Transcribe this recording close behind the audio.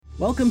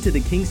Welcome to the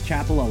Kings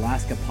Chapel,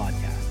 Alaska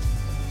podcast.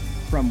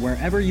 From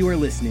wherever you are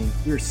listening,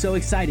 we are so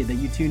excited that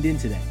you tuned in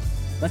today.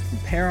 Let's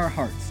prepare our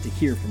hearts to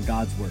hear from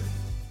God's word.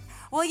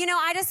 Well,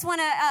 I just want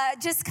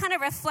to just kind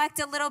of reflect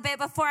a little bit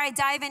before I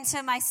dive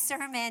into my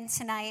sermon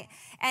tonight.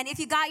 And if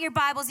you got your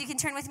Bibles, you can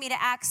turn with me to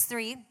Acts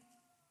 3.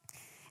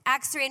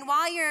 Acts 3. And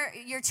while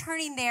you're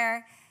turning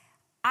there,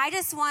 I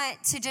just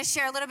want to just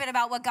share a little bit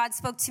about what God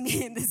spoke to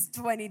me in this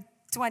 2020.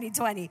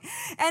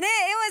 And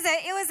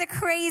it was a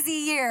crazy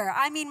year.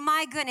 I mean,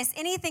 my goodness,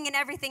 anything and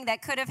everything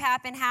that could have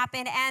happened,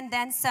 and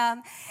then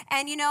some.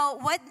 And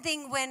one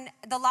thing, when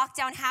the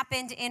lockdown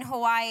happened in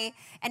Hawaii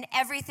and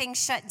everything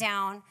shut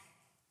down,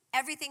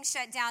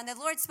 the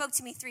Lord spoke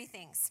to me three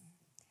things.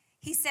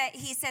 He said,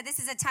 this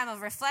is a time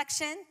of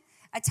reflection,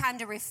 a time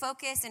to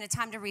refocus, and a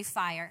time to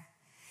refire.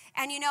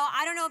 And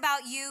I don't know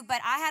about you,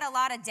 but I had a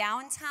lot of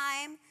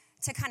downtime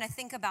to kind of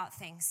think about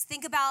things.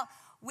 Think about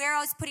where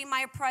I was putting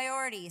my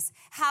priorities,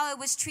 how I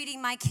was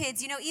treating my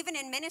kids. Even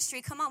in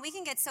ministry, come on, we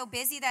can get so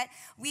busy that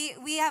we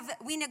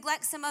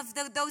neglect some of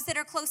those that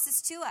are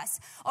closest to us.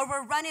 Or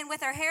we're running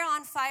with our hair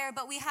on fire,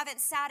 but we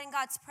haven't sat in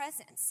God's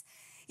presence.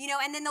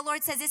 And then the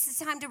Lord says, this is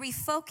time to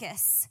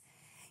refocus.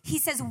 He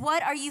says,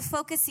 what are you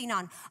focusing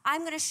on?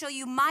 I'm going to show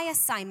you my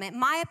assignment,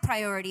 my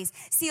priorities.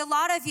 See, a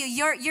lot of you,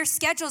 your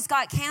schedules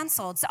got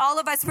canceled. So all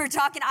of us were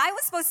talking. I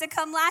was supposed to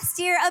come last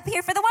year up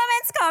here for the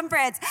women's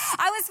conference.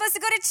 I was supposed to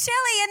go to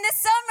Chile in the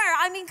summer.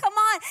 I mean, come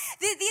on.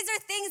 These are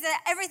things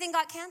that everything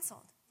got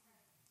canceled.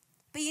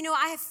 But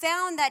I have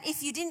found that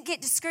if you didn't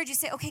get discouraged, you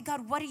say, okay,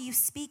 God, what are you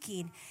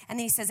speaking? And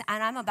then he says,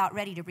 and I'm about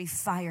ready to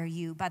refire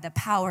you by the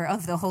power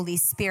of the Holy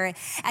Spirit.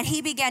 And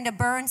he began to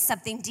burn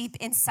something deep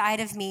inside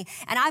of me.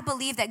 And I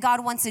believe that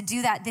God wants to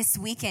do that this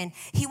weekend.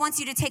 He wants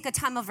you to take a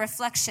time of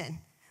reflection.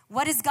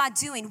 What is God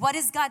doing? What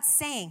is God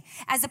saying?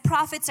 As the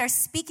prophets are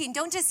speaking,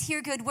 don't just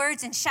hear good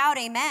words and shout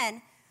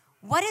amen.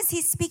 What is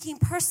he speaking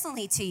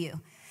personally to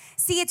you?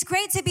 See, it's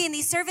great to be in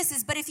these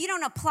services, but if you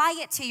don't apply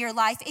it to your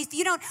life, if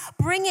you don't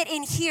bring it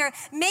in here,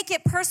 make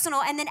it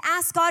personal, and then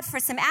ask God for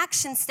some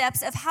action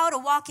steps of how to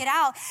walk it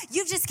out,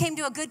 you just came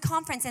to a good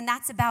conference and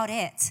that's about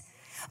it.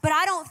 But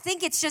I don't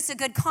think it's just a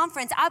good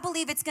conference. I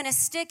believe it's going to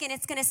stick, and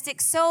it's going to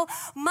stick so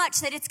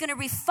much that it's going to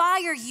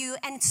refire you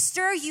and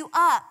stir you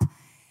up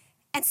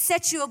and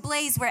set you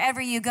ablaze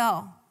wherever you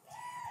go.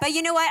 But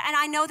you know what? And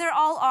I know they're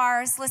all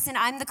ours. Listen,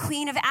 I'm the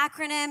queen of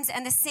acronyms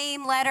and the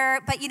same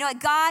letter. But you know what?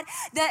 God,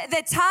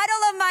 the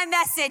title of my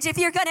message, if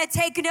you're going to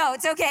take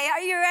notes, okay,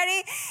 are you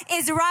ready?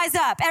 Is Rise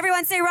Up.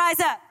 Everyone say Rise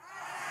Up.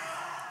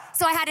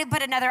 So I had to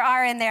put another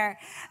R in there.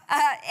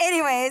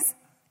 Anyways,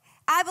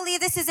 I believe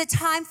this is a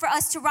time for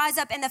us to rise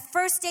up. And the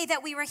first day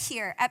that we were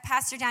here at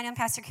Pastor Daniel and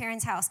Pastor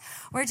Karen's house,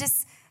 we're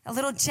just a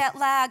little jet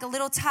lag, a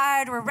little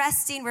tired, we're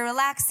resting, we're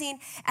relaxing.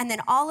 And then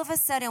all of a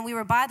sudden we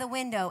were by the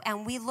window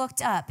and we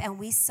looked up and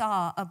we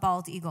saw a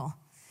bald eagle.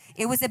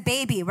 It was a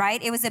baby,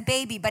 right? It was a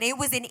baby, but it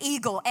was an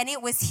eagle and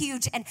it was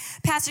huge. And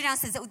Pastor John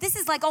says, this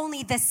is like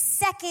only the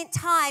second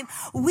time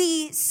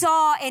we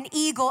saw an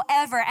eagle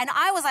ever. And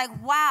I was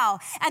like, wow.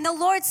 And the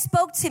Lord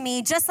spoke to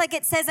me just like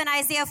it says in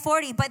Isaiah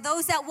 40, but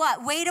those that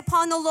what? Wait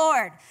upon the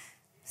Lord.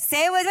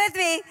 Say it with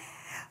me.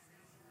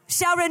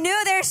 Shall renew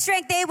their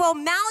strength. They will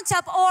mount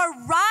up or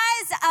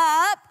rise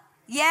up,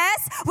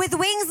 yes, with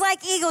wings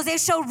like eagles. They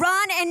shall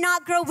run and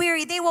not grow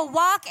weary. They will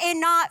walk and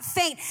not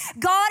faint.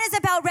 God is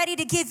about ready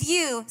to give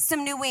you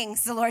some new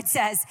wings, the Lord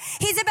says.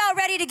 He's about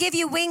ready to give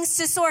you wings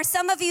to soar.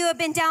 Some of you have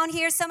been down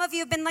here. Some of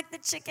you have been like the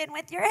chicken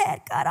with your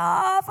head cut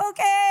off,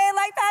 okay,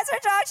 like Pastor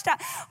Josh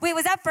taught. Wait,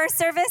 was that first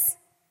service?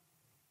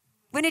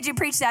 When did you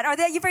preach that?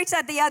 Or you preached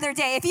that the other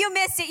day. If you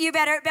missed it, you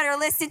better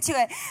listen to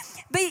it.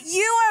 But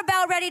you are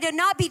about ready to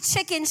not be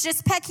chickens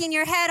just pecking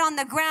your head on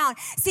the ground.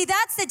 See,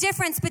 that's the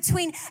difference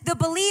between the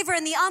believer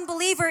and the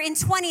unbeliever in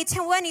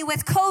 2020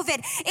 with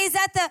COVID, is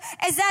that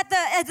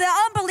the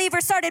unbeliever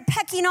started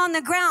pecking on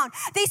the ground.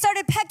 They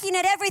started pecking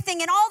at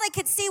everything, and all they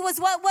could see was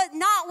what was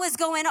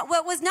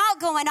not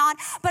going on.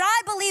 But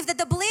I believe that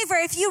the believer,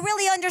 if you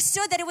really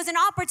understood that it was an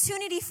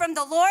opportunity from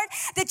the Lord,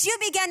 that you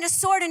began to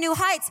soar to new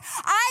heights.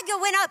 I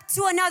went up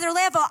to another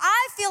level.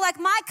 I feel like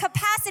my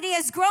capacity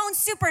has grown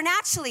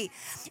supernaturally.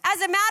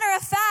 As a matter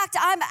of fact,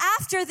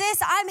 after this,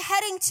 I'm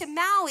heading to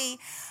Maui.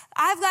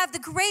 I've got the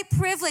great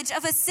privilege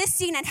of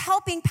assisting and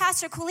helping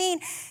Pastor Colleen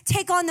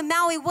take on the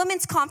Maui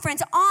Women's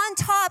Conference on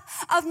top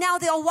of now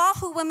the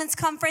Oahu Women's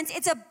Conference.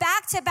 It's a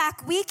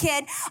back-to-back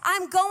weekend.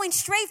 I'm going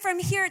straight from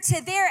here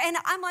to there, and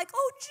I'm like,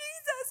 oh,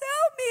 Jesus,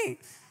 help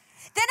me.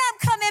 Then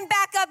I'm coming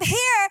back up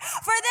here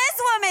for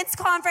this women's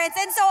conference.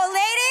 And so,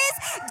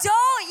 ladies,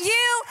 don't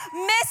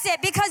you miss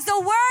it, because the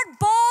word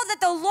bold that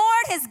the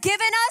Lord has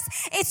given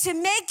us is to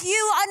make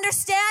you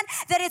understand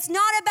that it's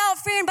not about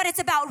fearing, but it's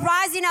about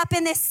rising up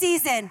in this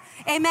season.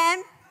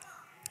 Amen?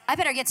 I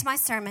better get to my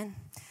sermon.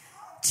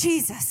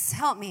 Jesus,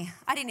 help me.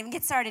 I didn't even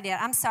get started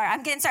yet. I'm sorry.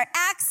 I'm getting started.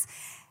 Acts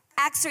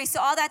 3. So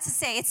all that to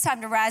say, it's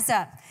time to rise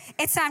up.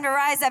 It's time to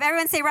rise up.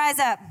 Everyone say rise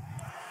up.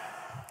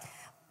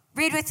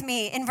 Read with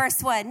me in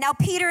verse 1. Now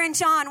Peter and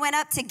John went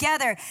up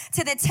together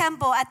to the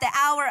temple at the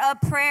hour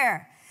of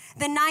prayer.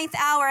 the 9th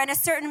hour, and a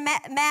certain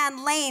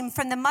man lame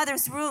from the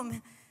mother's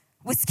womb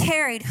was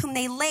carried, whom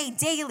they laid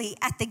daily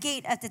at the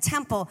gate of the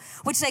temple,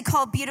 which they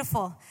called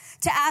Beautiful,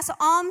 to ask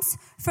alms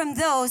from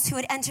those who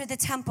had entered the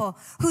temple,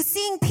 who,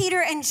 seeing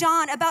Peter and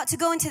John about to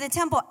go into the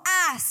temple,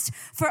 asked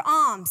for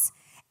alms.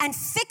 And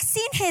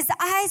fixing his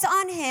eyes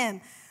on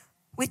him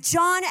with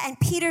John and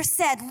Peter,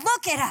 said,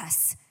 "Look at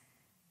us."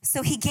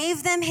 So he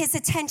gave them his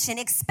attention,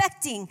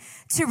 expecting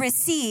to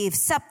receive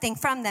something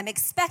from them,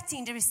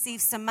 expecting to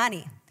receive some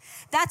money.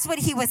 That's what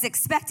he was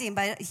expecting,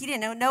 but he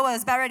didn't know what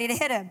was about ready to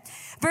hit him.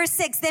 Verse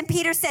 6, then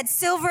Peter said,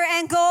 "Silver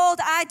and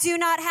gold I do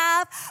not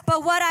have,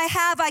 but what I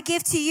have I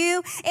give to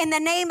you. In the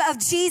name of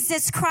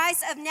Jesus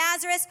Christ of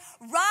Nazareth,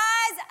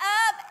 rise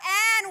up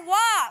and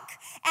walk."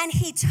 And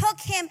he took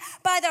him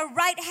by the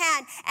right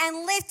hand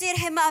and lifted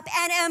him up,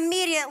 and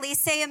immediately,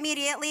 say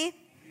immediately,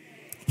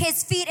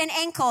 his feet and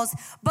ankles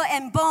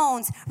and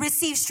bones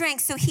received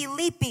strength. So he,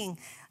 leaping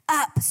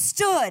up,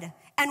 stood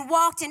and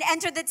walked and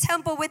entered the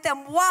temple with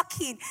them,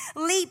 walking,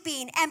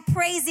 leaping, and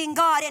praising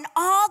God. And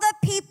all the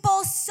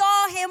people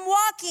saw him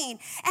walking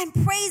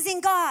and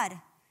praising God.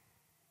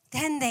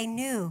 Then they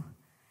knew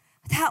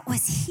that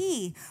was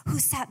he who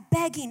sat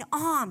begging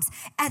alms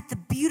at the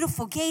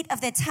Beautiful gate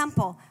of the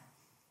temple.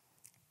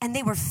 And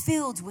they were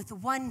filled with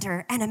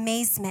wonder and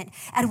amazement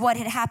at what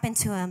had happened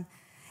to him.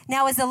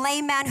 Now, as the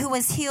lame man who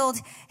was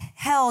healed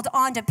held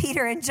on to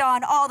Peter and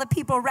John, all the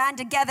people ran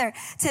together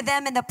to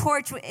them in the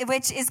porch,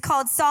 which is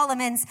called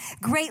Solomon's,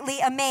 greatly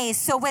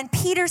amazed. So when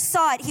Peter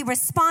saw it, he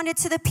responded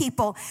to the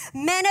people,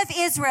 "Men of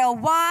Israel,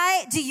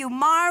 why do you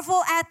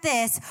marvel at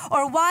this?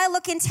 Or why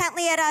look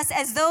intently at us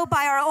as though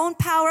by our own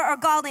power or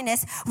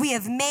godliness we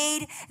have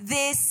made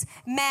this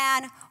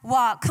man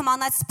walk?" Come on,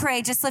 let's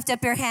pray. Just lift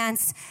up your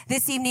hands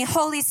this evening.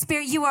 Holy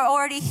Spirit, you are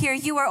already here.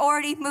 You are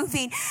already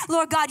moving.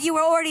 Lord God, you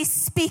are already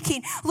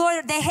speaking.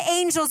 Lord, the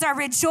angels are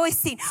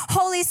rejoicing.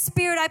 Holy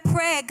Spirit, I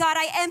pray, God,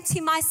 I empty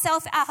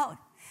myself out,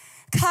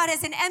 God,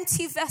 as an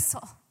empty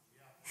vessel.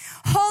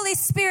 Holy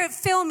Spirit,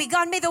 fill me.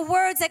 God, may the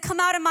words that come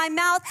out of my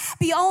mouth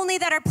be only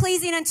that are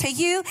pleasing unto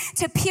you,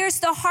 to pierce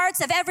the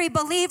hearts of every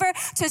believer,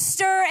 to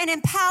stir and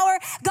empower,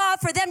 God,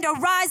 for them to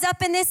rise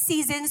up in this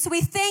season. So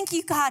we thank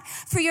you, God,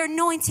 for your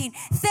anointing.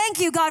 Thank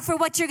you, God, for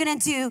what you're going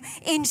to do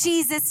in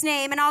Jesus'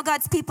 name. And all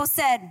God's people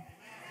said,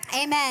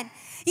 amen.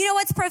 You know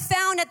what's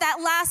profound at that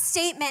last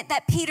statement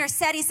that Peter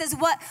said? He says,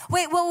 why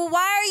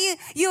are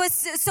you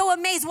so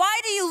amazed?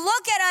 Why do you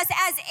look at us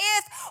as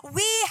if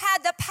we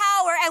had the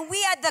power and we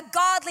had the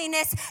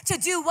godliness to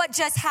do what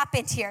just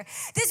happened here?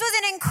 This was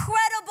an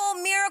incredible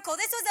miracle.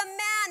 This was a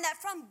man that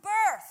from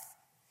birth,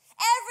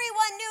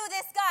 everyone knew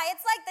this guy.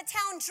 It's like the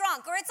town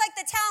drunk, or it's like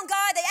the town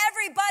guy that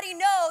everybody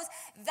knows.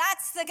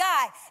 That's the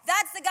guy.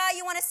 That's the guy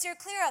you want to steer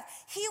clear of.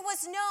 He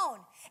was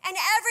known, and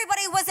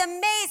everybody was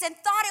amazed and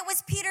thought it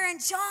was Peter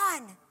and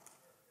John.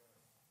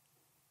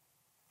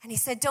 And he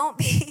said, "Don't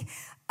be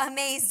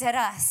amazed at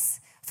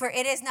us, for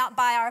it is not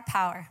by our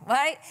power,"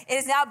 right? It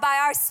is not by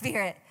our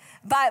spirit,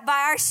 by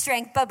our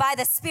strength, but by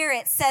the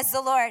Spirit, says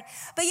the Lord.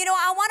 But you know,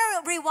 I want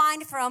to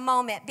rewind for a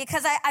moment,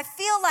 because I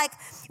feel like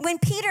when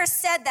Peter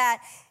said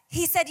that,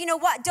 he said, you know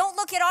what, don't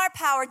look at our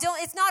power.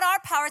 It's not our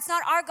power. It's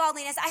not our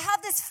godliness. I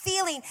have this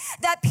feeling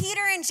that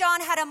Peter and John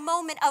had a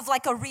moment of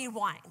like a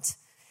rewind.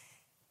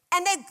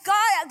 And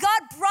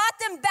God brought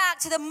them back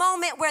to the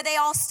moment where they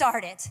all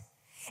started.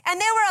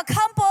 And there were a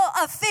couple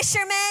of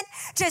fishermen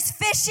just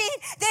fishing.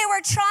 They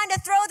were trying to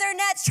throw their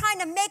nets, trying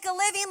to make a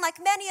living like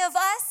many of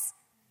us.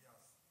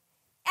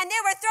 And they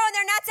were throwing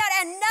their nets out,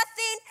 and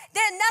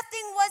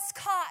nothing was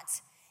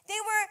caught. They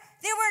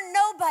were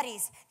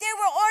nobodies. They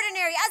were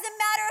ordinary. As a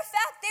matter of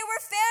fact, they were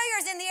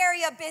failures in the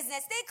area of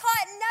business. They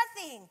caught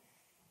nothing.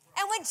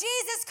 And when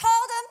Jesus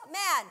called them,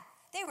 man,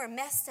 they were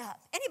messed up.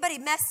 Anybody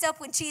messed up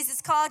when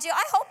Jesus called you?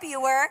 I hope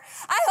you were.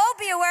 I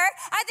hope you were.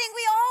 I think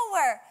we all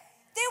were.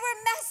 They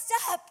were messed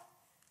up.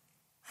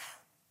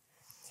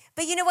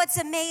 But you know what's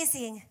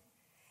amazing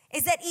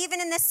is that even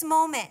in this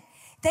moment,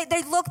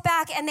 they look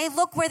back and they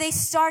look where they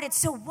started.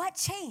 So what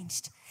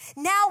changed?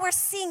 Now we're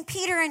seeing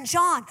Peter and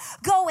John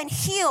go and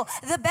heal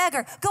the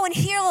beggar, go and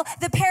heal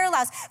the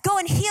paralyzed, go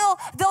and heal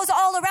those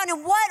all around.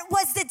 And what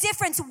was the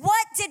difference?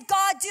 What did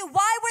God do?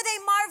 Why were they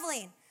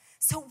marveling?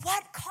 So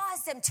what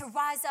caused them to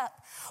rise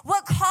up?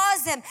 What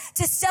caused them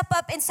to step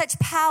up in such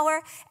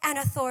power and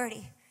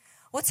authority?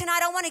 Well,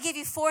 tonight I want to give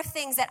you 4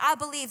 things that I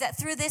believe that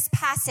through this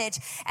passage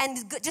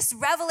and just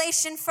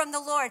revelation from the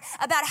Lord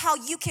about how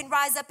you can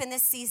rise up in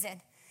this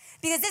season.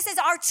 Because this is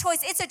our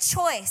choice. It's a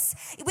choice.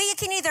 We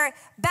can either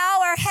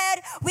bow our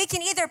head, we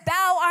can either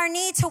bow our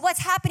knee to what's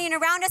happening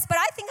around us, but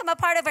I think I'm a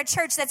part of a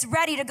church that's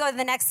ready to go to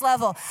the next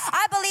level.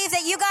 I believe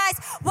that you guys,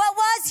 what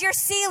was your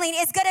ceiling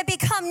is going to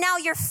become now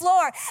your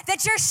floor,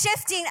 that you're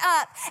shifting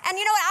up. And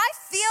you know what? I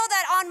feel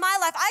that on my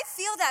life. I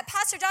feel that.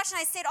 Pastor Josh and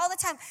I say it all the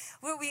time.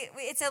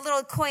 It's a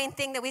little coin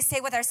thing that we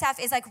say with our staff,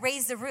 is like,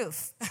 raise the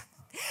roof.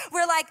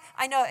 We're like,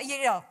 I know,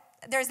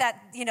 there's that,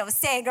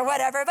 saying or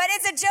whatever, but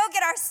it's a joke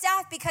at our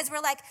staff, because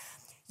we're like,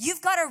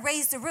 You've got to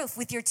raise the roof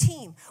with your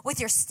team, with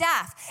your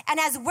staff. And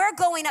as we're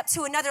going up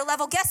to another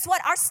level, guess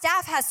what? Our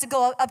staff has to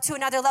go up to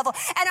another level.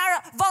 And our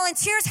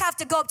volunteers have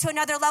to go up to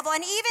another level.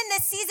 And even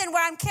this season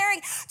where I'm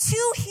carrying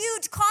 2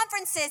 huge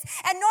conferences,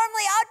 and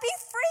normally I'd be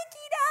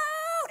freaking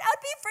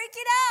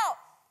out.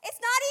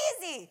 It's not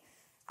easy.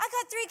 I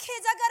got 3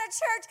 kids. I got a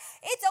church.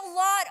 It's a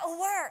lot of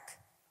work.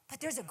 But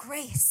there's a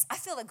grace. I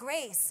feel a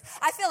grace.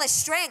 I feel a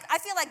strength. I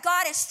feel like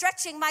God is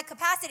stretching my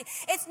capacity.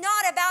 It's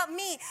not about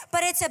me,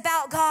 but it's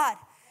about God.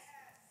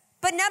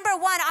 But number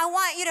 1, I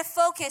want you to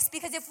focus,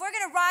 because if we're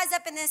going to rise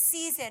up in this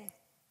season,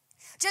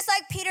 just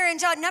like Peter and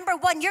John, number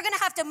 1, you're going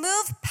to have to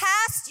move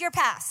past your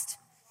past.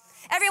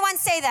 Everyone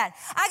say that.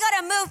 I got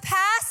to move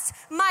past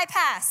my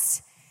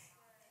past.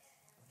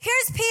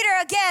 Here's Peter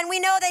again. We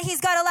know that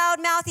he's got a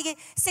loud mouth. He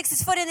sticks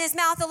his foot in his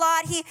mouth a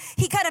lot.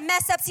 He kind of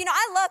mess ups.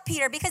 I love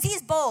Peter because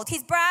he's bold.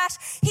 He's brash.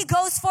 He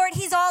goes for it.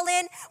 He's all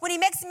in. When he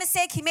makes a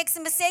mistake, he makes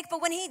a mistake. But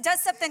when he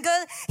does something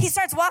good, he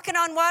starts walking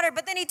on water.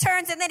 But then he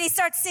turns and then he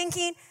starts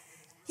sinking.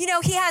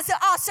 He has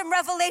awesome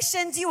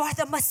revelations. You are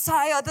the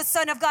Messiah, the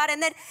Son of God.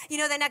 And then,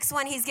 the next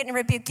one, he's getting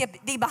rebuked.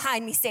 Get thee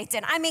behind me,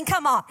 Satan. I mean,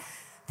 come on.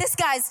 This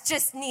guy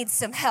just needs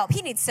some help.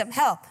 He needs some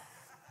help.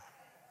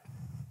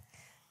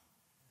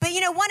 But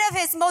one of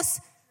his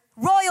most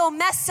royal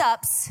mess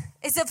ups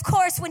is, of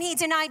course, when he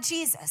denied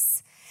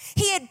Jesus.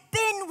 He had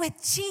been with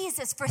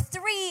Jesus for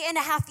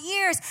 3.5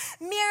 years.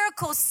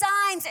 Miracles,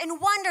 signs,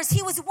 and wonders.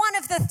 He was one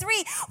of the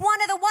 3,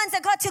 one of the ones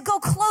that got to go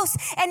close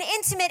and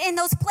intimate in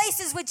those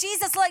places with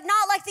Jesus,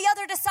 not like the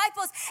other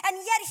disciples. And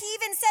yet he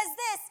even says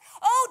this,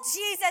 "Oh,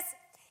 Jesus,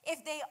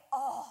 if they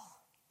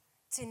all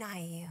deny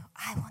you,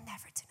 I will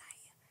never deny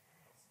you."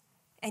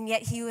 And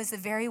yet he was the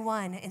very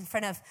one in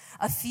front of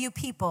a few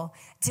people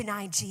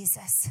denied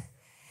Jesus.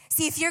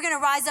 See, if you're going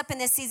to rise up in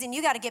this season,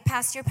 you got to get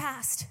past your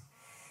past.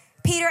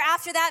 Peter,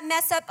 after that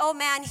mess up, oh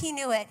man, he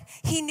knew it.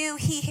 He knew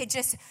he had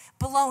just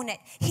blown it.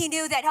 He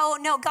knew that, oh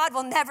no, God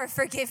will never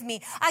forgive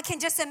me. I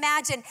can just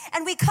imagine.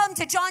 And we come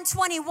to John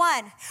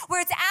 21, where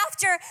it's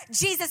after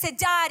Jesus had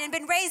died and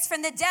been raised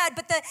from the dead.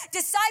 But the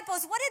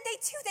disciples, what did they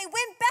do? They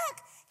went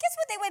back. Guess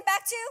what they went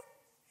back to?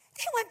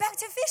 They went back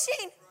to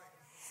fishing.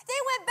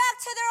 They went back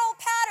to their old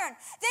pattern.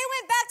 They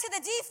went back to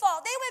the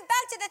default. They went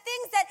back to the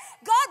things that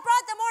God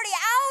brought them already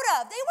out of.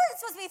 They weren't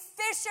supposed to be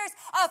fishers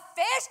of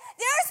fish.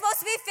 They were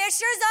supposed to be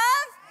fishers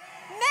of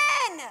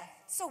men.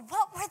 So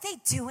what were they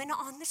doing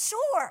on the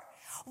shore?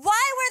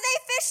 Why were they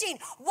fishing?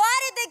 Why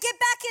did they get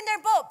back in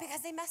their boat? Because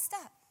they messed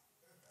up.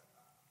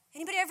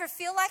 Anybody ever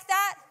feel like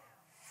that?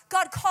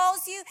 God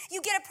calls you.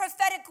 You get a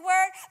prophetic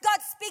word. God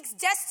speaks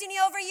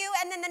destiny over you.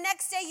 And then the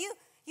next day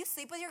you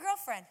sleep with your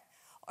girlfriend.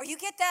 Or you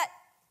get that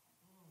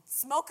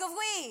smoke of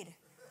weed,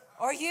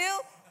 or you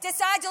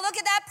decide to look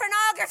at that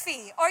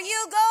pornography, or you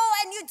go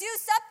and you do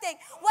something,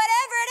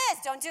 whatever it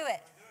is, don't do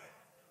it.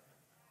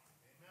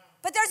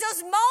 But there's those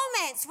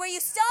moments where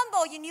you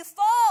stumble and you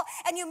fall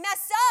and you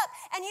mess up,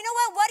 and you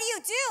know what do you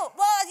do?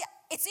 Well,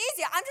 it's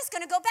easy. I'm just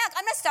going to go back.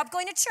 I'm going to stop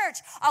going to church.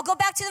 I'll go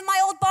back to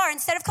my old bar.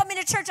 Instead of coming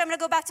to church, I'm going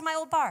to go back to my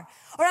old bar.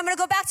 Or I'm going to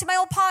go back to my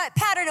old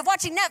pattern of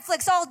watching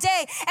Netflix all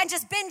day and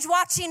just binge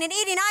watching and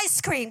eating ice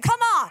cream.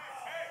 Come on.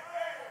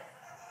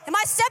 Am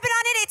I stepping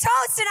on any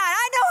toes tonight?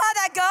 I know how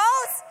that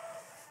goes.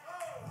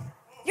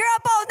 You're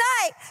up all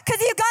night because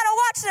you got to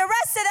watch the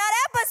rest of that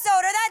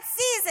episode or that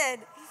season.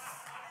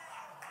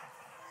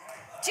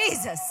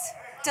 Jesus,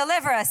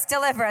 deliver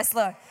us,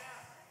 Lord.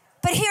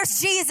 But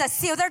here's Jesus.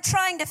 See, they're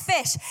trying to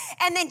fish.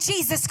 And then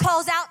Jesus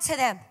calls out to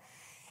them.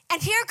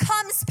 And here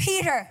comes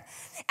Peter.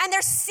 And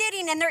they're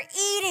sitting and they're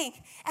eating.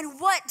 And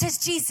what does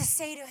Jesus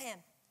say to him?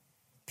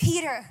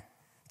 Peter,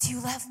 do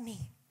you love me?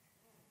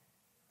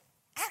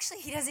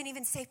 Actually, he doesn't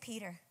even say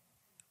Peter.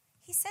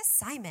 He says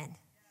Simon.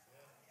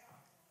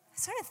 I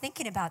started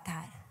thinking about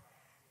that.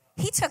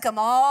 He took him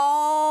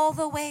all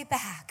the way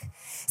back.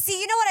 See,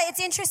 you know what?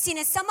 It's interesting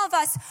is some of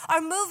us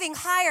are moving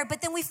higher,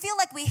 but then we feel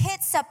like we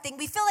hit something.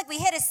 We feel like we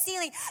hit a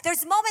ceiling.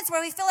 There's moments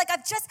where we feel like I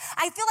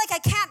feel like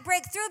I can't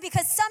break through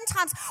because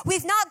sometimes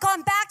we've not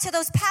gone back to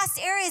those past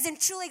areas and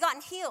truly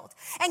gotten healed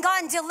and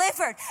gotten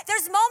delivered.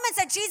 There's moments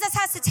that Jesus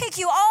has to take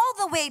you all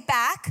the way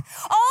back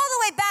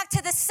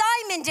to the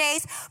Simon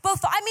days.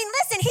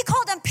 Listen, he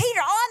called him Peter.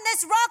 On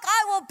this rock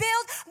I will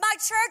build my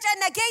church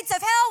and the gates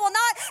of hell will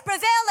not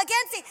prevail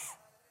against it.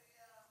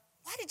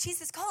 Why did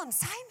Jesus call him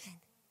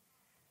Simon?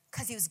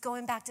 Because he was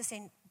going back to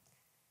saying,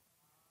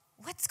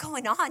 what's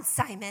going on,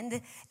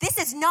 Simon? This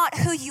is not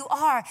who you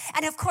are.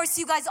 And of course,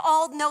 you guys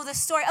all know the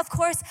story. Of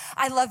course,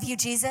 I love you,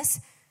 Jesus.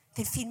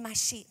 Then feed my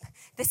sheep.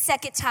 The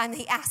second time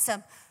he asked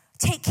him,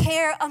 take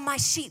care of my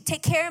sheep.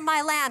 Take care of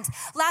my lambs.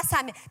 Last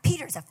time,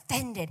 Peter's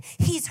offended.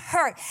 He's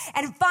hurt.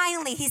 And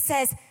finally, he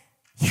says,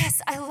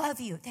 yes, I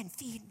love you. Then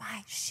feed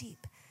my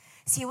sheep.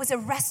 See, it was a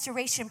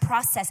restoration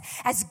process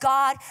as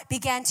God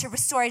began to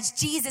restore, as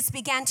Jesus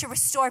began to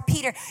restore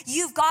Peter.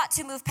 You've got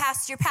to move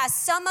past your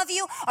past. Some of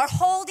you are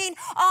holding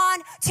on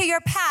to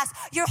your past.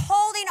 You're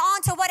holding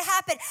on to what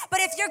happened. But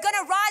if you're going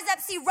to rise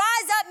up, see,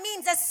 rise up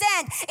means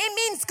ascend. It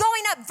means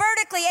going up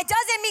vertically. It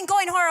doesn't mean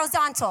going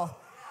horizontal.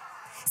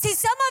 See,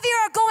 some of you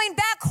are going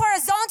back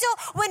horizontal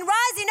when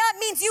rising up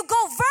means you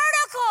go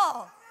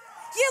vertical.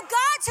 You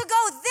got to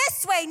go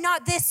this way,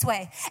 not this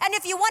way. And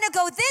if you want to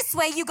go this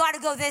way, you got to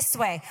go this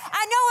way.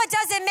 I know it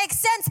doesn't make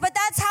sense, but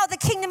that's how the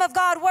kingdom of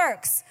God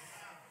works.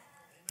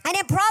 And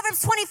in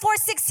Proverbs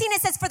 24:16,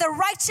 it says, for the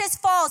righteous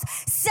falls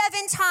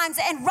 7 times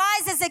and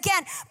rises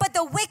again, but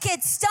the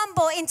wicked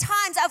stumble in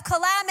times of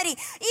calamity.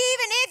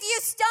 Even if you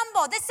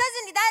stumble,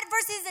 that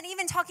verse isn't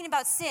even talking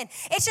about sin.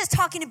 It's just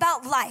talking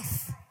about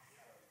life.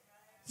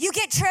 You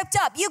get tripped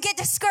up, you get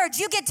discouraged,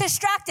 you get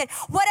distracted,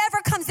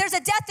 whatever comes, there's a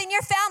death in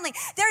your family,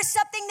 there's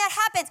something that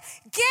happens.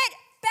 Get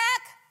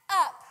back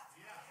up.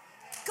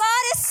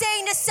 God is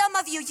saying to some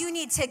of you, you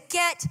need to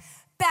get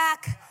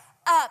back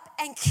up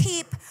and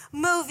keep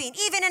moving.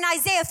 Even in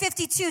Isaiah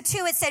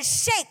 52:2, it says,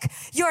 shake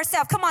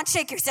yourself. Come on,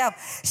 shake yourself.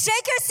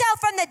 Shake yourself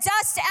from the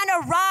dust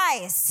and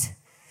arise.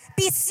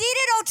 Be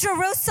seated, O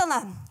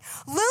Jerusalem.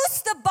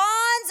 Loose the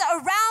bonds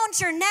around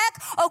your neck,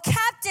 O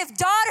captive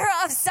daughter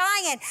of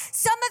Zion.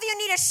 Some of you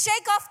need to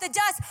shake off the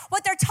dust.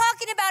 What they're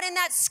talking about in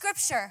that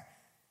scripture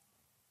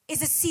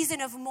is a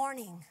season of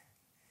mourning.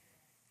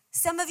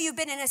 Some of you have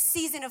been in a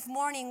season of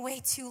mourning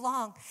way too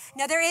long.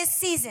 Now, there is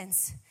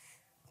seasons.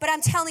 But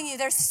I'm telling you,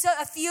 there's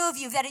a few of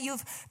you that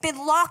you've been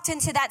locked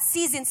into that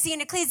season. See, in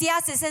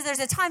Ecclesiastes, it says there's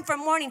a time for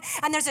mourning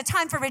and there's a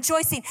time for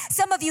rejoicing.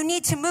 Some of you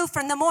need to move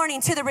from the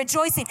mourning to the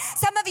rejoicing.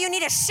 Some of you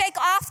need to shake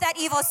off that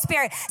evil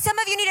spirit. Some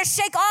of you need to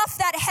shake off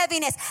that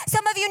heaviness.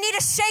 Some of you need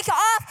to shake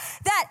off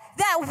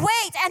that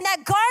weight, and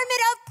that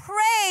garment of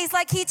praise,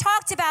 like he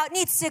talked about,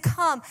 needs to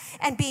come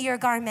and be your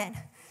garment.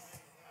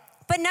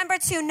 But number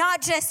 2,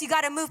 not just you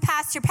got to move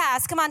past your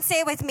past. Come on,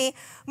 say it with me.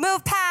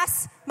 Move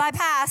past my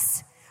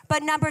past.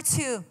 But number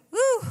 2,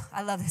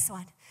 I love this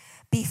one.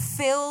 Be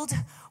filled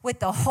with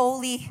the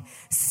Holy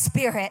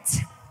Spirit.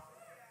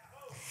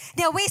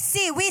 Now we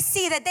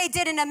see that they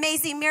did an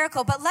amazing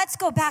miracle, but let's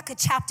go back a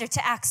chapter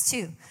to Acts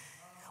 2.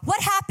 What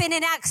happened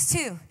in Acts 2?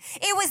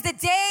 It was the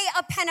day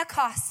of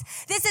Pentecost.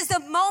 This is the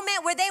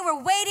moment where they were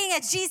waiting,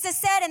 as Jesus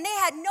said, and they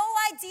had no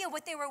idea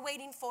what they were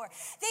waiting for.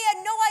 They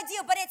had no idea,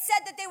 but it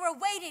said that they were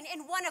waiting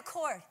in one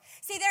accord.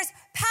 See, there's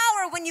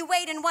power when you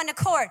wait in one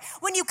accord,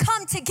 when you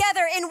come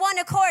together in one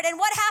accord. And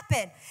what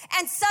happened?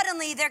 And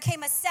suddenly there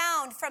came a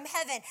sound from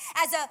heaven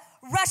as a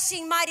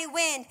rushing mighty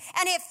wind,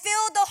 and it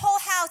filled the whole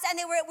house, and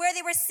they were where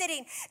they were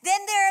sitting. Then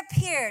there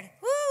appeared,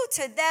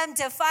 to them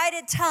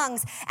divided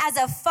tongues as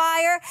of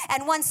fire,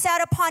 and one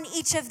sat upon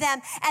each of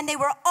them, and they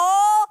were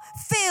all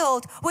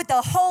filled with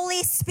the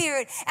Holy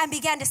Spirit and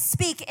began to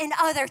speak in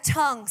other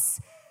tongues.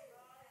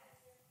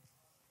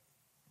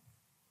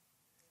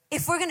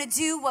 If we're going to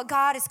do what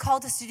God has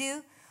called us to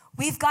do,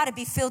 we've got to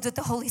be filled with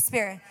the Holy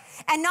Spirit.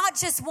 And not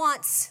just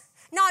once,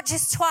 not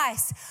just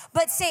twice,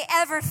 but say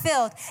ever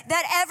filled,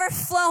 that ever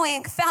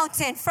flowing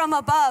fountain from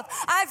above.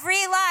 I've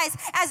realized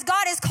as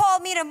God has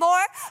called me to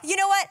more, you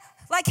know what?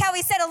 Like how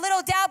he said, a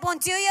little dab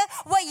won't do you.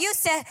 What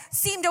used to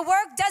seem to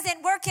work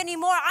doesn't work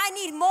anymore. I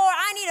need more.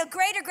 I need a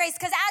greater grace,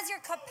 because as your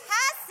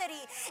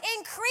capacity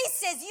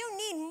increases, you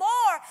need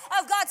more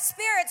of God's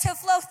Spirit to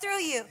flow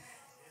through you.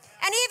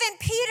 And even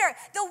Peter,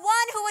 the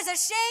one who was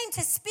ashamed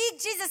to speak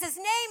Jesus'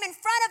 name in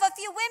front of a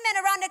few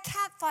women around a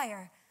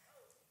campfire.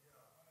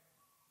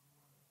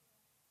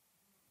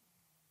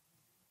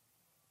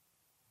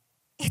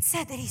 It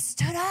said that he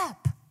stood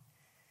up.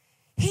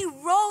 He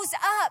rose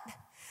up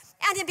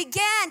and he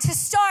began to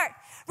start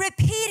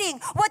repeating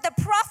what the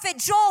prophet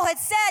Joel had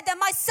said, that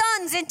my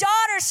sons and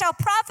daughters shall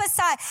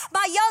prophesy.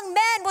 My young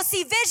men will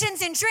see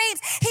visions and dreams.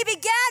 He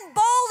began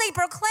boldly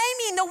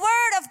proclaiming the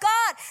word of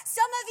God.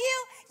 Some of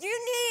you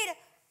need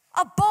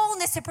a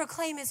boldness to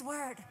proclaim his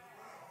word.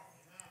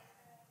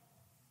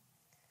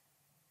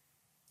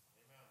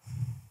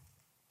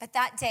 But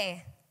that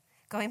day,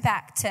 going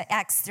back to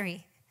Acts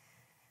 3,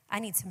 I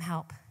need some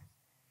help.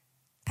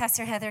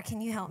 Pastor Heather,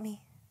 can you help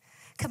me?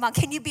 Come on,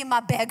 can you be my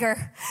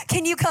beggar?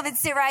 Can you come and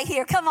sit right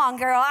here? Come on,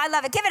 girl. I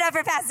love it. Give it up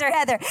for Pastor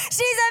Heather.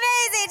 She's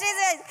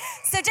amazing.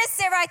 So just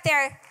sit right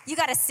there. You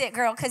got to sit,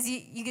 girl, because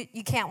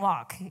you can't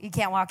walk. You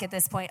can't walk at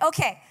this point.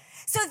 Okay.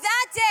 So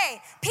that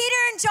day, Peter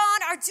and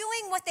John are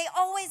doing what they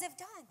always have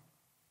done.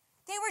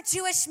 They were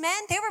Jewish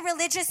men. They were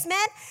religious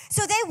men.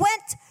 So they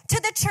went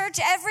to the church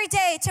every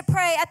day to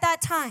pray at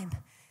that time.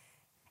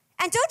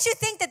 And don't you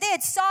think that they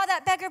had saw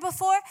that beggar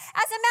before?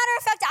 As a matter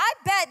of fact, I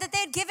bet that they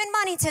had given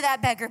money to that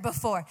beggar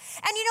before.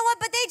 And you know what?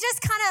 But they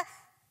just kind of,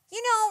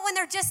 when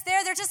they're just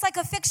there, they're just like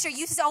a fixture.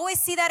 You always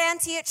see that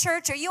auntie at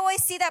church, or you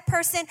always see that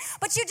person,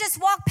 but you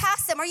just walk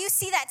past them, or you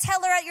see that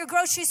teller at your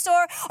grocery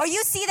store, or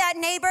you see that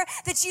neighbor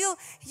that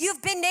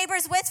you've been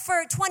neighbors with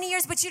for 20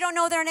 years, but you don't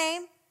know their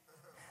name.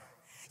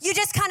 You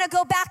just kind of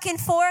go back and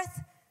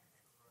forth.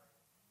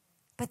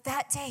 But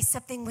that day,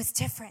 something was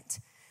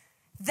different.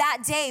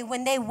 That day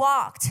when they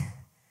walked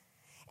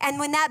and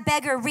when that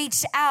beggar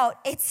reached out,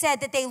 it said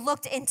that they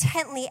looked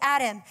intently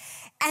at him.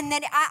 And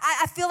then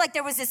I feel like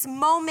there was this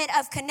moment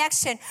of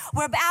connection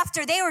where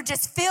after they were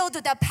just filled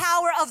with the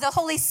power of the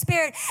Holy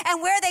Spirit,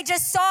 and where they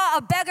just saw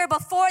a beggar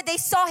before, they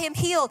saw him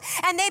healed.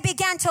 And they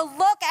began to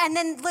look, and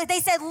then they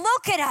said,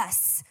 look at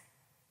us.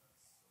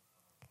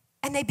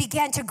 and they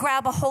began to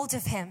grab a hold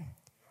of him.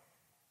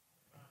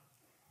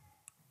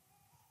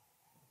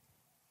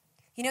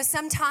 You know,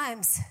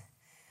 sometimes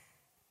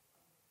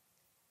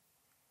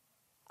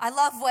I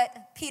love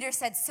what Peter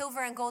said,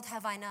 silver and gold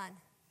have I none.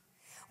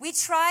 We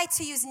try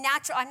to use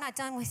natural, I'm not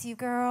done with you,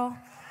 girl.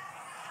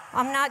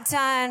 I'm not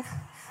done.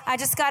 I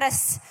just got to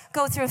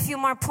go through a few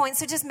more points,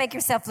 so just make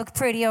yourself look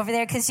pretty over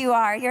there, because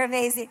you're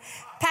amazing.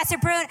 Pastor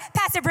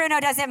Bruno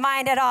doesn't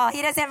mind at all.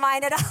 He doesn't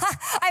mind at all.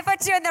 I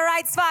put you in the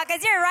right spot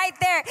because you're right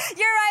there.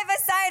 You're right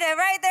beside him,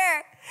 right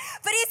there.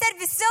 But he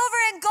said, silver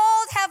and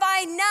gold have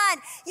I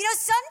none. You know,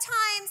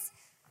 sometimes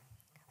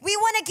we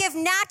want to give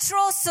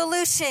natural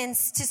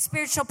solutions to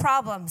spiritual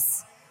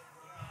problems.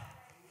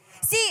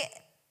 See,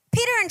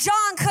 Peter and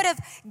John could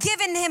have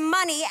given him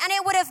money and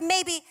it would have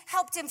maybe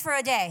helped him for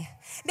a day.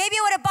 Maybe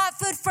it would have bought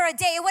food for a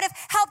day. It would have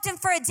helped him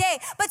for a day.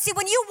 But see,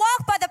 when you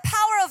walk by the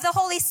power of the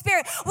Holy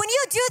Spirit, when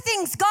you do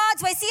things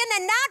God's way, see, in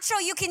the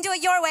natural, you can do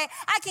it your way.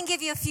 I can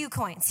give you a few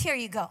coins. Here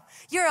you go.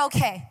 You're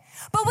okay.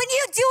 But when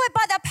you do it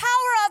by the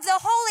power of the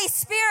Holy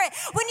Spirit,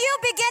 when you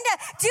begin to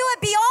do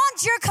it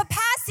beyond your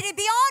capacity,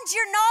 beyond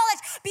your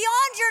knowledge,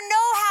 beyond your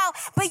know-how,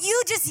 but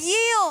you just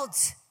yield,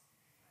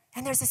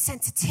 and there's a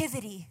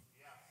sensitivity.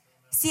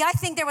 See, I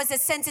think there was a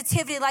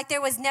sensitivity like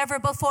there was never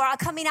before.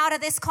 Coming out of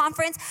this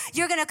conference,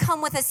 you're going to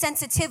come with a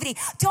sensitivity.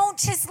 Don't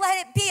just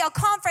let it be a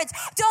conference.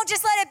 Don't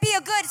just let it be a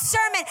good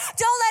sermon.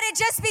 Don't let it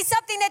just be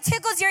something that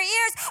tickles your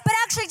ears, but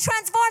actually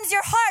transforms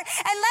your heart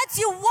and lets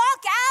you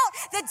walk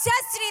out the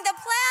destiny, the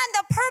plan,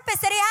 the purpose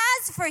that He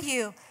has for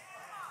you.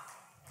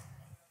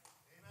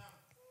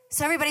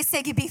 So everybody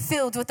say, you be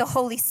filled with the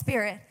Holy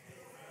Spirit.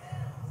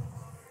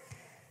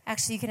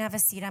 Actually, you can have a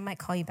seat. I might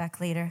call you back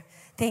later.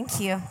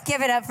 Thank you.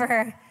 Give it up for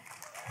her.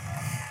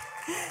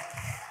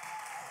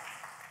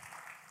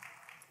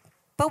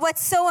 But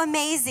what's so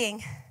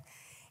amazing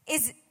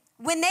is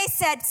when they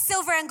said,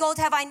 silver and gold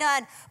have I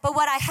none, but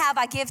what I have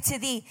I give to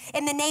thee.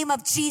 In the name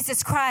of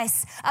Jesus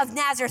Christ of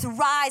Nazareth,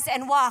 rise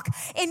and walk.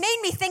 It made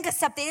me think of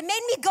something. It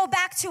made me go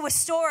back to a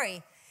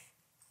story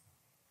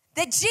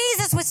that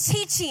Jesus was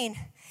teaching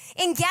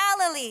in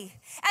Galilee.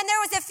 And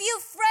there was a few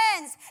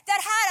friends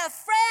that had a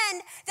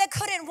friend that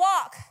couldn't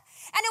walk.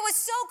 And it was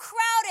so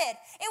crowded,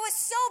 it was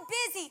so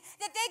busy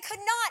that they could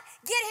not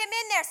get him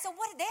in there. So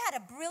they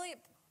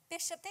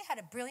had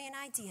a brilliant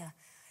idea.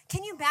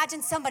 Can you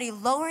imagine somebody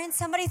lowering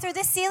somebody through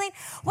the ceiling?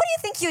 What do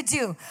you think you'd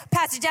do,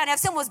 Pastor John, if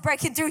someone was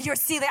breaking through your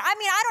ceiling? I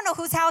mean, I don't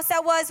know whose house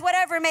that was,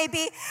 whatever it may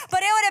be, but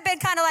it would have been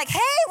kind of like,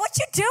 hey, what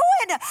you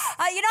doing?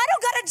 I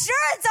don't got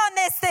insurance on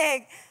this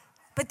thing.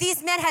 But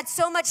these men had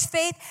so much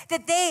faith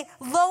that they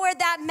lowered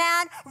that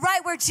man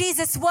right where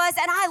Jesus was.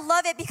 And I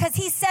love it because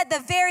he said the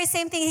very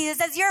same thing. He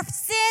says, your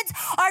sins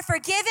are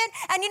forgiven.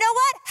 And you know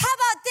what? How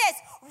about this?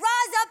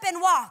 Rise up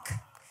and walk.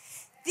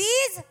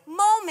 These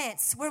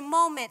moments were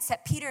moments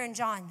that Peter and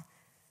John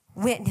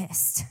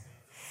witnessed.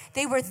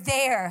 They were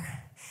there.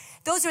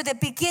 Those were the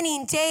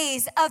beginning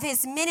days of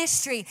his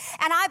ministry.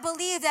 And I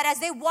believe that as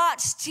they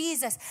watched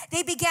Jesus,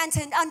 they began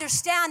to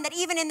understand that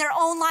even in their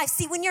own life,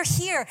 see, when you're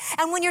here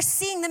and when you're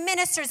seeing the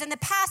ministers and the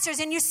pastors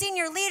and you're seeing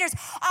your leaders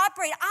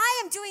operate,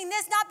 I am doing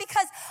this not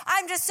because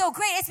I'm just so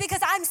great. It's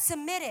because I'm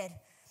submitted.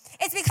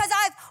 It's because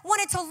I've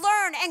wanted to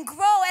learn and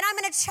grow, and I'm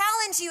going to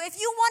challenge you. If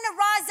you want to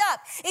rise up,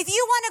 if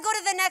you want to go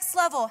to the next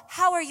level,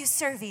 how are you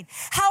serving?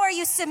 How are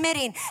you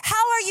submitting? How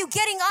are you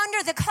getting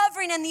under the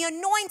covering and the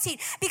anointing?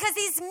 Because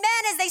these men,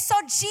 as they saw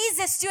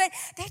Jesus do it,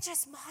 they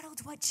just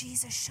modeled what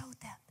Jesus showed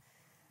them.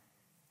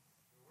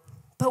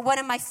 But one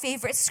of my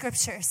favorite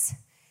scriptures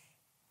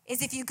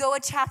is if you go a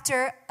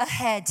chapter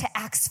ahead to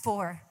Acts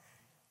 4.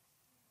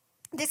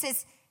 This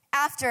is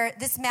after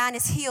this man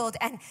is healed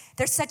and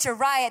there's such a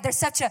riot, there's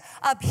such a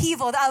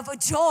upheaval of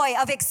joy,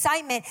 of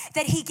excitement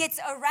that he gets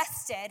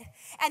arrested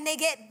and they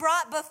get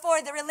brought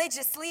before the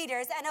religious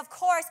leaders. And of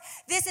course,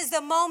 this is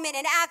the moment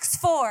in Acts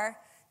 4,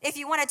 if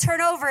you want to turn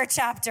over a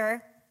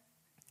chapter,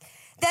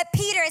 that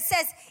Peter, it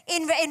says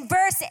in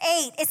verse 8,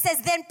 it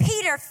says, then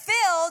Peter,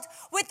 filled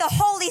with the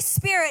Holy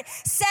Spirit,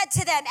 said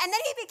to them, and then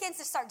he begins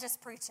to start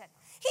just preaching.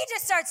 He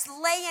just starts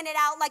laying it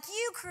out like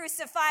you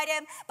crucified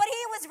him, but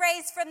he was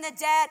raised from the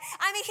dead.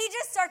 I mean, he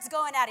just starts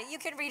going at it. You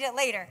can read it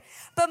later.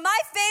 But my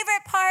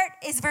favorite part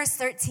is verse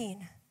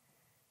 13.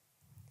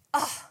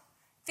 Oh,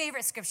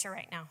 favorite scripture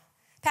right now.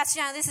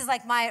 Pastor John, this is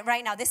like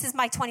this is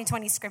my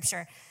 2020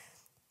 scripture.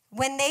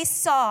 When they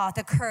saw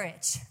the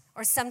courage,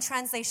 or some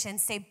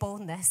translations say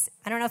boldness.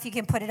 I don't know if you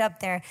can put it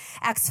up there.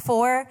 Acts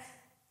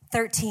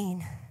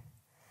 4:13.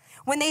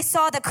 When they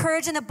saw the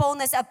courage and the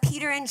boldness of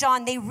Peter and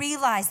John, they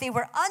realized they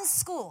were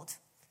unschooled.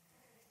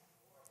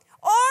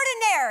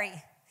 Ordinary.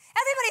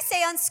 Everybody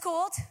say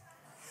unschooled.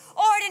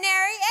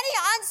 Ordinary. Any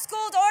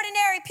unschooled,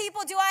 ordinary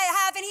people do I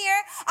have in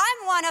here?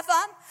 I'm one of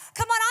them.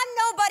 Come on, I'm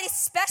nobody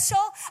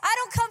special. I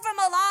don't come from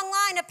a long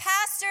line of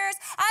pastors.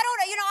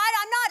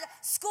 I'm not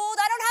schooled.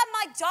 I don't have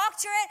my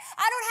doctorate.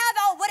 I don't have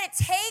all what it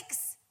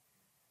takes.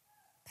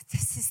 But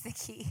this is the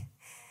key.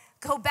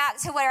 Go back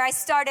to where I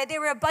started. They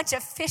were a bunch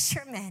of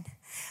fishermen.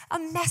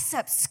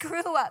 mess-ups,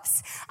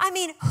 screw-ups. I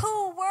mean,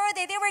 who were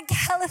they? They were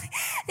Galileans.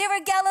 They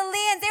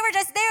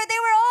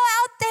were all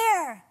out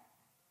there.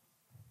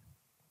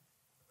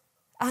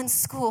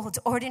 Unschooled,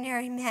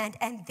 ordinary men,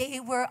 and they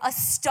were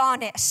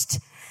astonished.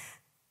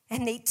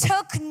 And they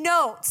took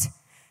note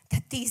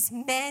that these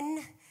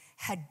men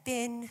had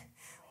been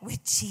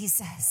with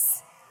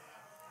Jesus.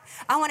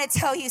 I want to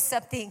tell you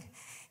something.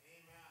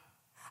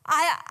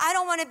 I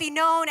don't want to be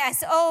known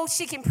as, oh,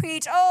 she can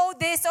preach, oh,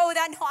 this, oh,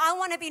 that. No, I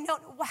want to be known,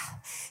 wow,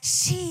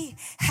 she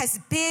has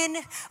been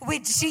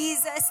with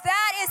Jesus.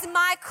 That is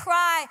my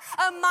cry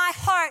of my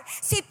heart.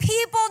 See,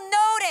 people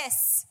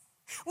notice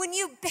when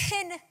you've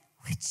been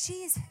with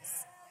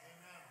Jesus.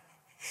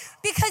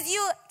 Because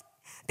you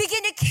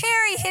begin to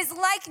carry his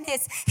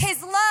likeness,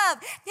 his love,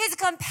 his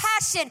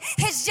compassion,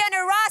 his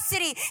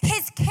generosity,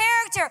 his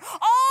character,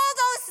 all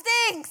those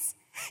things.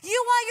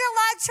 You want your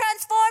life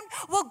transformed?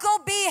 Well,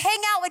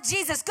 hang out with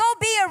Jesus. Go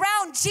be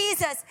around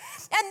Jesus.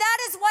 And that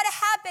is what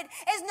happened,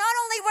 is not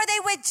only were they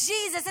with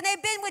Jesus and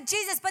they've been with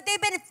Jesus, but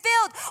they've been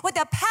filled with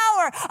the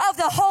power of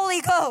the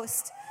Holy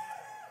Ghost.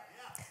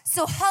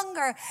 So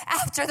hunger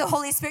after the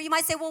Holy Spirit. You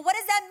might say, well, what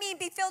does that mean,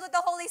 be filled with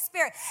the Holy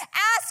Spirit?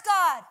 Ask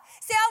God.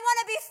 Say, I want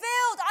to be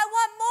filled. I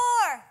want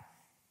more.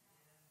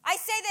 I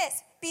say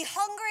this, be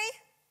hungry,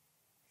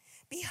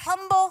 be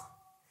humble,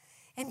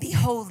 and be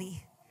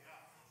holy.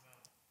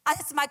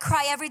 That's my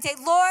cry every day.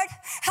 Lord,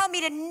 help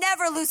me to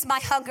never lose my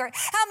hunger.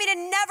 Help me to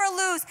never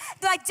lose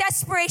my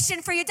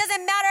desperation for you. It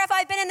doesn't matter if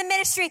I've been in the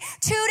ministry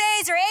 2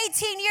 days or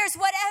 18 years,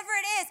 whatever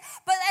it is.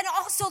 And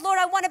also, Lord,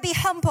 I want to be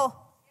humble.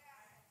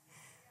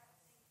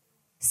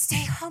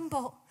 Stay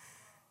humble.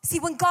 See,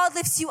 when God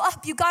lifts you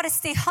up, you got to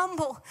stay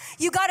humble.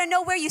 You got to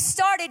know where you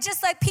started.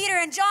 Just like Peter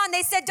and John,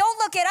 they said, don't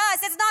look at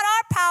us. It's not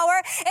our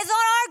power. It's not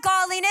our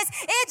godliness.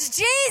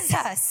 It's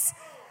Jesus.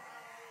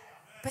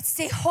 But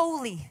stay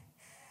holy.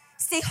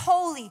 Stay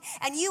holy,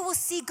 and you will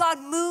see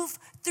God move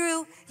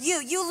through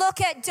you. You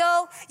look at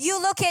Doe, you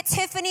look at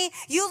Tiffany,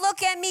 you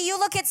look at me, you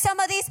look at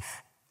some of these.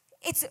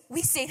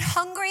 We stayed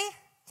hungry,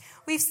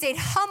 we've stayed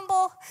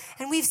humble,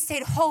 and we've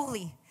stayed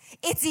holy.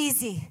 It's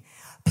easy.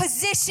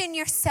 Position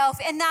yourself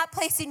in that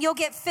place, and you'll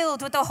get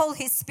filled with the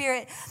Holy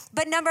Spirit.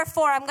 But number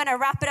 4, I'm going to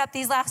wrap it up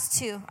these last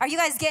 2. Are you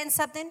guys getting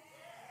something?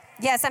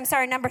 Yes, I'm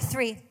sorry, number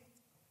 3.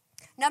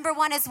 Number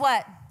 1 is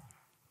what?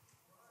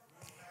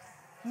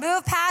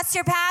 Move past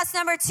your past.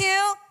 Number 2,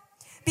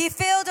 be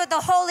filled with the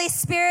Holy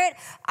Spirit.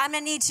 I'm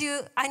going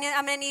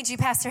to need you,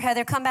 Pastor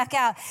Heather. Come back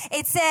out.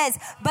 It says,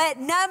 but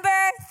number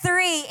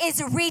 3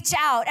 is reach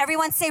out.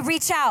 Everyone say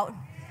reach out.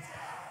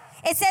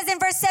 It says in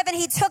verse 7,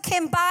 he took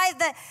him by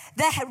the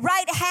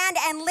right hand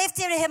and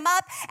lifted him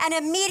up, and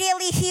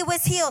immediately he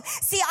was healed.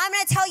 See, I'm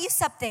going to tell you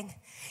something.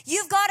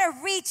 You've got to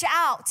reach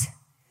out.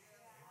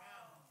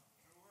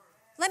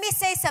 Let me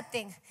say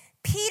something.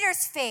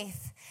 Peter's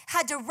faith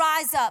had to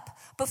rise up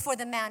before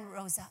the man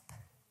rose up.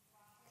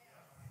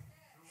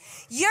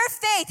 Your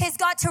faith has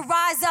got to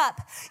rise up.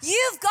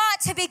 You've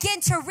got to begin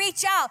to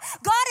reach out.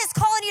 God is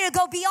calling you to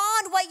go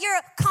beyond what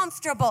you're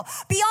comfortable,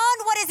 beyond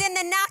what is in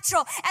the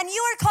natural, and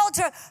you are called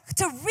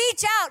to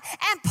reach out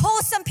and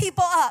pull some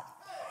people up.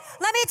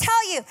 Let me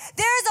tell you,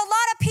 there's a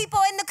lot of people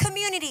in the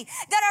community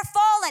that are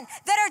fallen,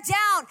 that are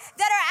down,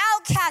 that are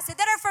outcasted,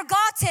 that are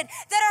forgotten,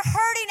 that are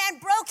hurting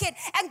and broken.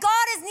 And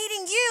God is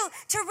needing you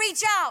to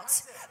reach out.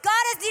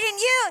 God is needing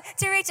you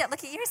to reach out.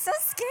 Look, you're so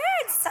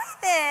scared. Stop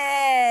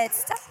it.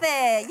 Stop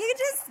it. You can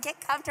just get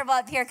comfortable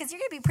up here because you're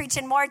going to be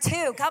preaching more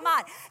too. Come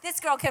on. This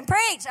girl can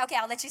preach. Okay,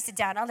 I'll let you sit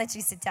down.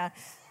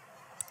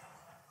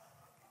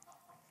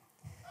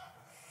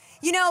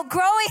 You know,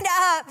 growing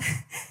up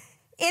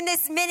in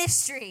this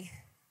ministry,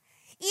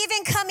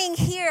 even coming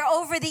here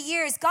over the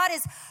years,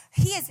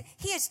 He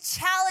has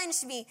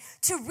challenged me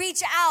to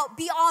reach out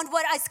beyond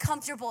what is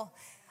comfortable.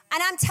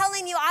 And I'm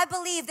telling you, I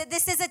believe that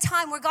this is a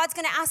time where God's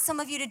going to ask some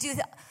of you to do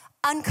the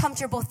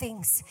uncomfortable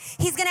things.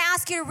 He's going to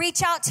ask you to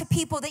reach out to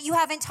people that you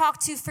haven't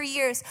talked to for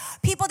years,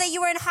 people that you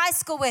were in high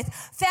school with,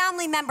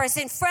 family members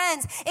and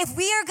friends. If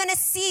we are going to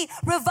see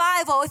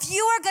revival, if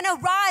you are going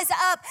to rise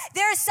up,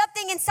 there is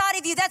something inside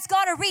of you that's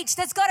got to reach,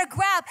 that's got to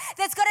grab,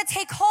 that's got to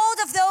take hold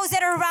of those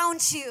that are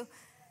around you.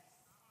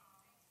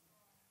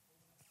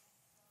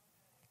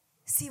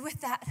 See,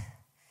 with that,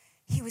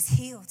 he was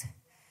healed.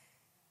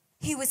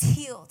 He was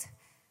healed.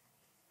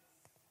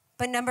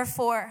 But number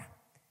 4,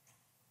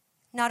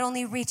 not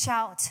only reach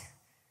out,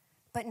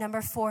 but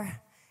number 4,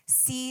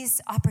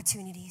 seize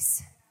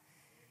opportunities.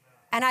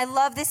 And I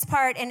love this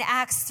part in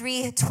Acts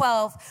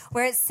 3:12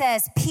 where it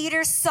says,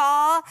 Peter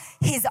saw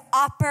his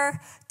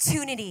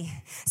opportunity.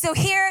 So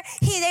here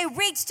they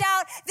reached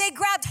out, they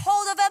grabbed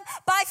hold of him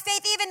by faith,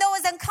 even though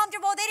it was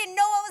uncomfortable. They didn't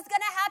know what was going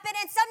to happen.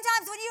 And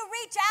sometimes when you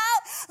reach out,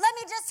 let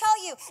me just tell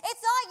you,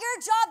 it's not your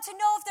job to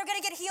know if they're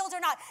going to get healed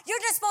or not. You're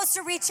just supposed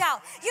to reach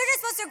out. You're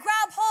just supposed to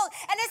grab hold.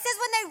 And it says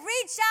when they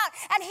reached out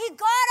and he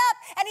got up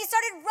and he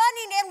started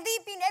running and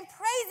leaping and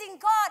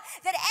praising God,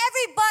 that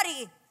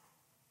everybody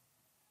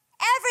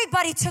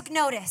Everybody took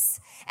notice.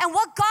 And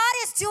what God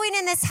is doing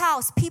in this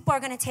house, people are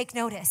going to take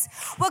notice.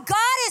 What God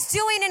is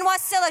doing in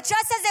Wasilla,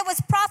 just as it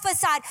was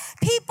prophesied,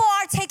 people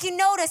are taking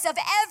notice of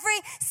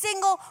every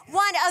single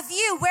one of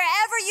you,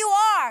 wherever you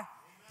are.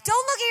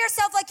 Don't look at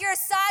yourself like you're a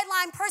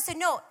sideline person.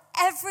 No,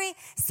 every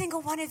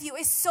single one of you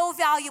is so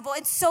valuable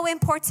and so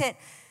important.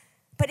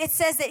 But it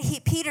says that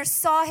Peter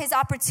saw his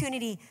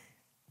opportunity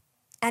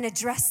and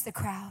addressed the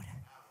crowd.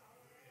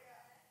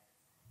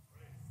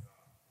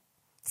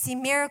 See,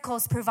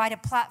 miracles provide a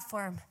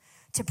platform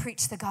to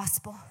preach the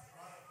gospel.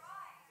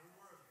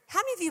 How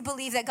many of you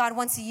believe that God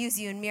wants to use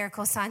you in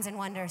miracles, signs, and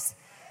wonders?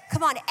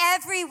 Come on,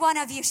 every one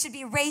of you should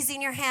be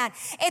raising your hand.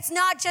 It's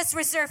not just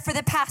reserved for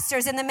the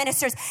pastors and the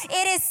ministers.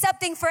 It is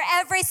something for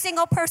every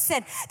single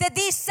person, that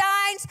these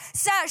signs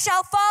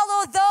shall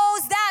follow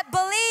those that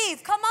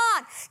believe. Come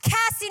on,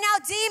 casting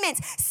out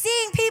demons,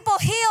 seeing people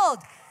healed.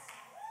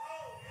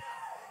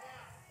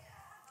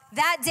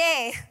 That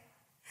day,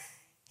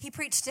 he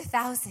preached to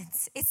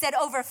thousands. It said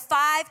over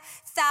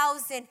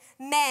 5,000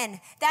 men.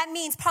 That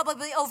means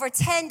probably over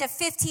 10 to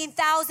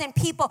 15,000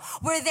 people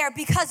were there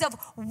because of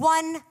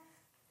one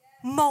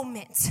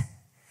moment.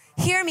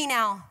 Hear me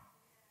now.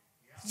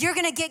 You're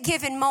going to get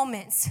given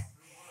moments,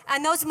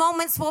 and those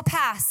moments will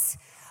pass.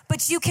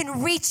 But you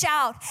can reach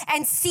out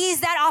and seize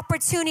that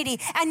opportunity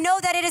and know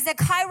that it is a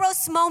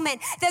Kairos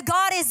moment that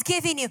God is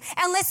giving you.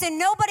 And listen,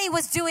 nobody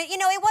was doing,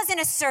 it wasn't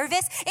a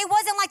service. It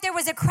wasn't like there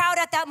was a crowd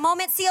at that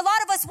moment. See, a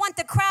lot of us want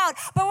the crowd,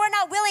 but we're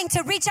not willing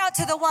to reach out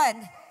to the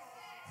one.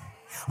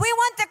 We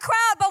want the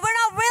crowd, but we're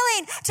not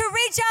willing to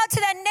reach out to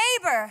that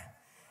neighbor.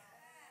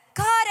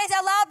 God has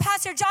allowed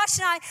Pastor Josh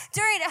and I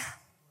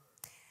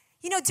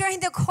during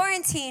the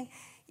quarantine,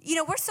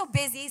 we're so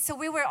busy, so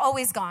we were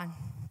always gone.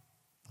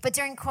 But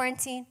during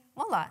quarantine,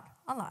 a lot,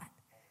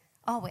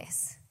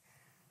 always.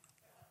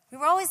 We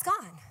were always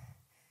gone.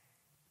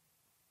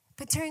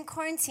 But during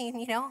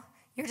quarantine,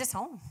 you're just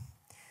home.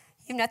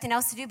 You have nothing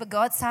else to do but go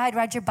outside,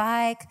 ride your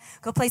bike,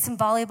 go play some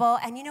volleyball.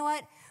 And you know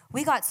what?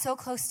 We got so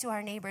close to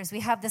our neighbors.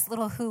 We have this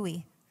little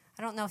hui.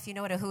 I don't know if you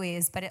know what a hui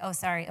is, but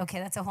okay,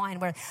 that's a Hawaiian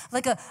word.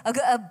 Like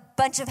a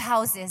bunch of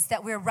houses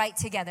that we're right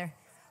together.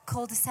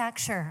 Cul-de-sac,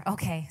 sure.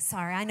 Okay,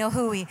 sorry, I know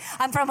hui.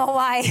 I'm from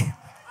Hawaii.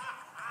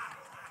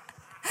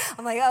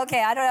 I'm like,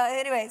 okay, I don't know.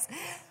 Anyways.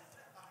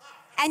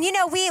 And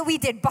we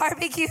did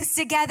barbecues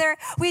together.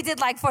 We did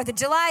 4th of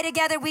July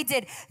together. We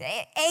did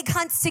egg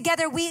hunts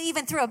together. We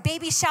even threw a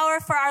baby shower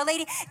for Our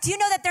Lady. Do you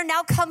know that they're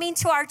now coming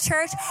to our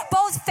church?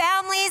 Both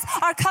families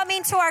are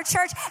coming to our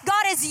church.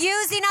 God is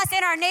using us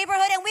in our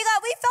neighborhood. And we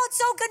felt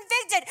so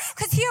convicted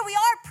because here we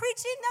are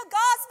preaching the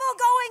gospel,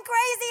 going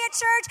crazy at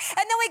church.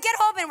 And then we get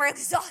home and we're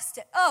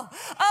exhausted.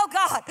 Oh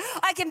God,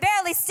 I can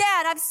barely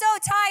stand. I'm so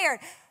tired.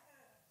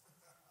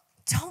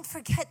 Don't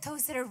forget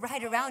those that are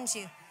right around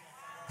you.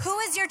 Who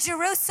is your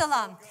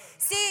Jerusalem?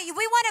 See, we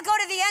want to go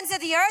to the ends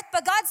of the earth,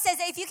 but God says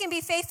if you can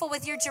be faithful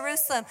with your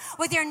Jerusalem,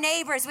 with your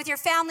neighbors, with your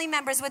family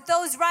members, with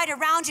those right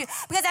around you,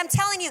 because I'm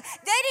telling you,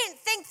 they didn't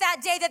think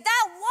that day that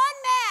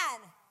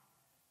one man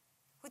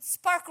would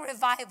spark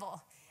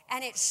revival,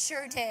 and it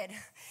sure did.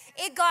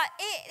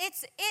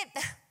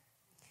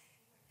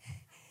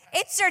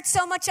 It stirred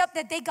so much up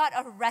that they got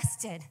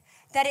arrested,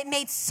 that it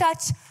made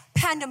such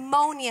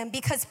pandemonium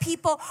because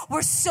people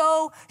were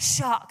so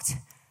shocked.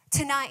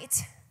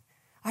 Tonight,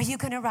 are you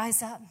going to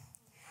rise up?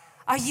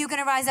 Are you going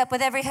to rise up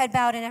with every head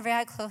bowed and every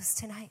eye closed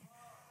tonight?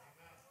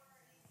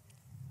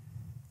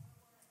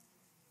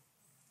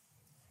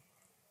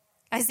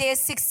 Isaiah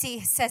 60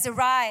 says,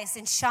 arise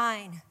and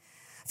shine,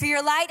 for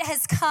your light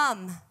has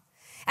come,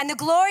 and the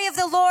glory of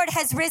the Lord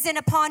has risen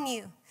upon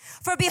you.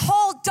 For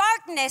behold,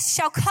 darkness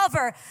shall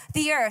cover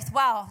the earth.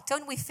 Wow,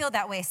 don't we feel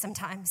that way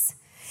sometimes?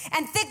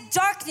 And thick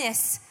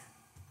darkness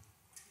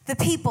the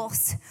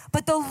peoples,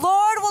 but the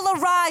Lord will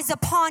arise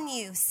upon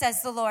you,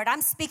 says the Lord.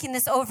 I'm speaking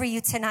this over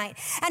you tonight.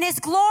 And his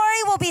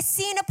glory will be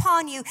seen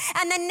upon you,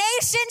 and the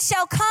nations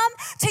shall come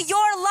to your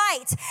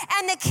light,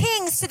 and the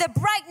kings to the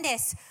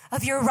brightness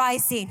of your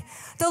rising.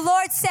 The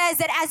Lord says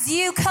that as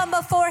you come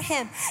before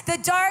him, the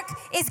dark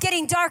is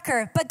getting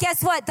darker, but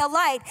guess what? The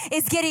light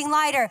is getting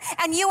lighter,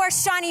 and you are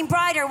shining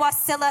brighter,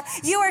 Wasilla.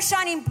 You are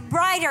shining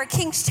brighter,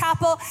 King's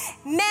Chapel.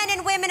 Men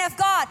and women of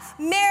God,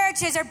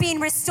 marriages are being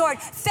restored.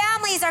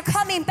 Families are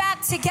coming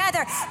back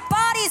together.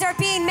 Bodies are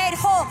being made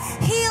whole.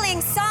 Healing,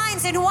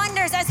 signs, and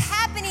wonders is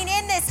happening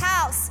in this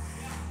house.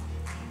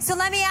 So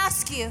let me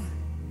ask you,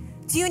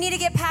 do you need to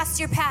get past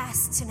your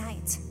past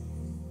tonight?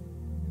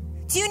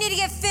 Do you need to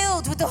get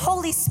filled with the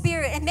Holy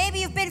Spirit? And maybe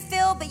you've been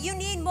filled, but you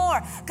need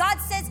more. God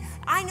says,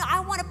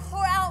 I want to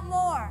pour out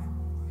more.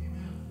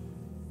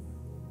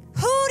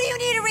 Who do you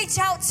need to reach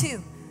out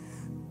to?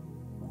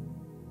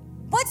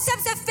 What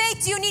steps of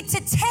faith do you need to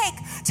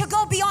take to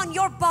go beyond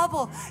your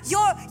bubble,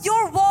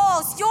 your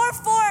walls, your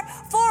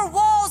four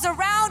walls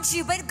around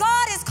you? But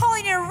God is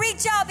calling you to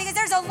reach out because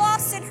there's a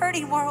lost and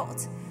hurting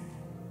world.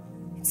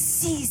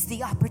 Seize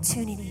the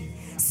opportunity.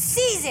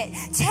 Seize it.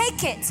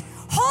 Take it.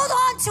 Hold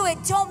on to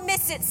it. Don't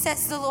miss it,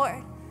 says the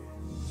Lord.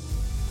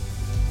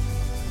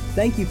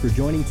 Thank you for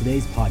joining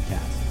today's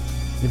podcast.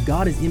 If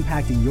God is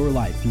impacting your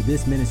life through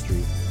this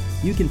ministry,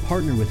 you can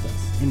partner with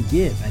us and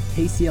give at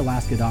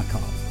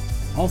kcalaska.com.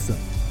 Also,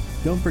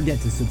 don't forget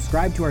to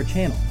subscribe to our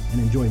channel and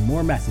enjoy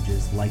more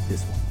messages like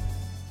this one.